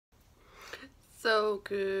So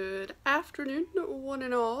good afternoon, one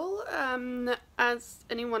and all. As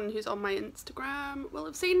anyone who's on my Instagram will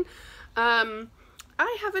have seen, I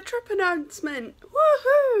have a trip announcement.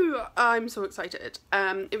 Woohoo! I'm so excited.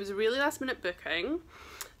 It was a really last minute booking,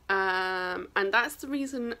 and that's the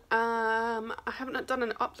reason I haven't done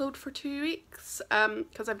an upload for 2 weeks,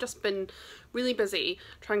 because I've just been really busy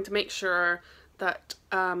trying to make sure that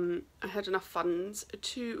I had enough funds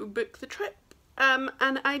to book the trip. And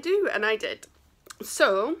I did.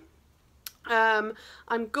 So,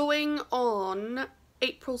 I'm going on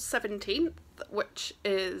April 17th, which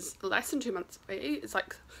is less than 2 months away. It's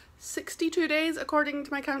like 62 days according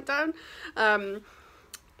to my countdown,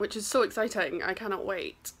 which is so exciting. I cannot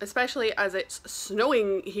wait, especially as it's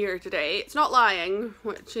snowing here today. It's not lying,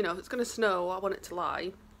 which, you know, if it's going to snow, I want it to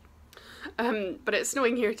lie. But it's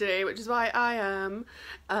snowing here today, which is why I am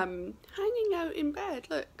hanging out in bed.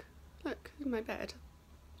 Look in my bed.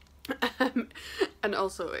 And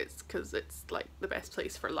also it's because it's like the best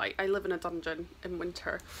place for light. I live in a dungeon in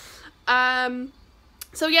winter.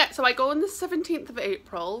 So yeah, so I go on the 17th of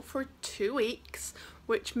April for 2 weeks,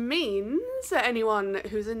 which means that anyone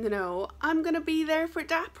who's in the know, I'm gonna be there for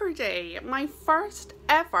Dapper Day, my first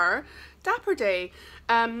ever Dapper Day,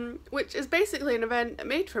 which is basically an event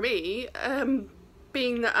made for me,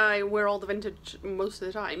 being that I wear all the vintage most of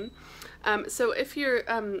the time. So if you're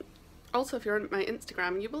also, if you're on my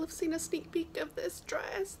Instagram, you will have seen a sneak peek of this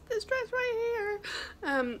dress right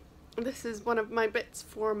here. This is one of my bits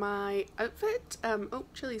for my outfit. Oh,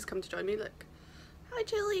 Chili's come to join me, look. Hi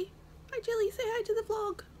Chili. Hi Chili, say hi to the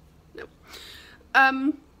vlog.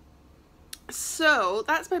 No. So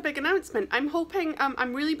that's my big announcement. I'm hoping,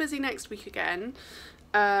 I'm really busy next week again.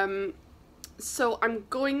 So I'm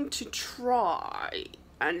going to try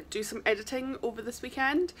and do some editing over this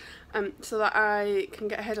weekend, so that I can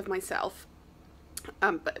get ahead of myself.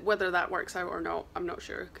 But whether that works out or not, I'm not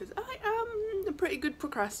sure, because I am a pretty good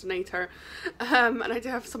procrastinator, and I do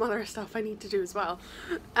have some other stuff I need to do as well.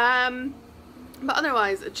 But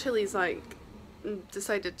otherwise, Chili's like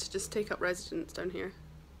decided to just take up residence down here.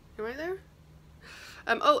 You right there?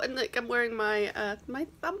 Oh, and look, I'm wearing my my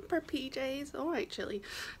Thumper PJs. All right, Chili.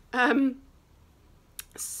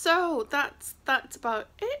 So that's about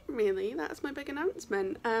it, really. That's my big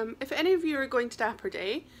announcement. If any of you are going to Dapper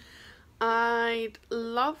Day, I'd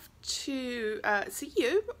love to see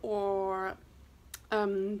you, or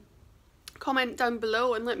comment down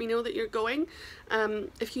below and let me know that you're going.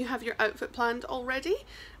 If you have your outfit planned already.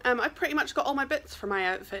 I've pretty much got all my bits for my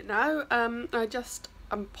outfit now.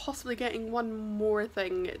 I'm possibly getting one more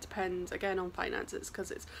thing. It depends again on finances,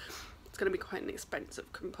 because it's going to be quite an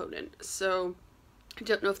expensive component. So I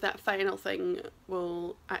don't know if that final thing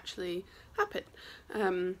will actually happen,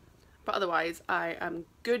 but otherwise I am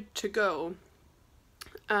good to go.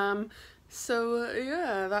 So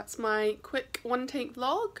yeah, that's my quick one take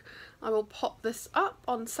vlog. I will pop this up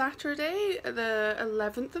on Saturday, the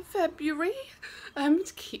 11th of February,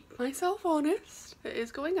 to keep myself honest. It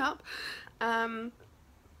is going up. And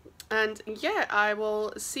yeah, I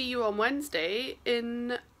will see you on Wednesday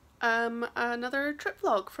in another trip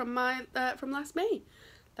vlog from my from last May.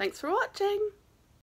 Thanks for watching.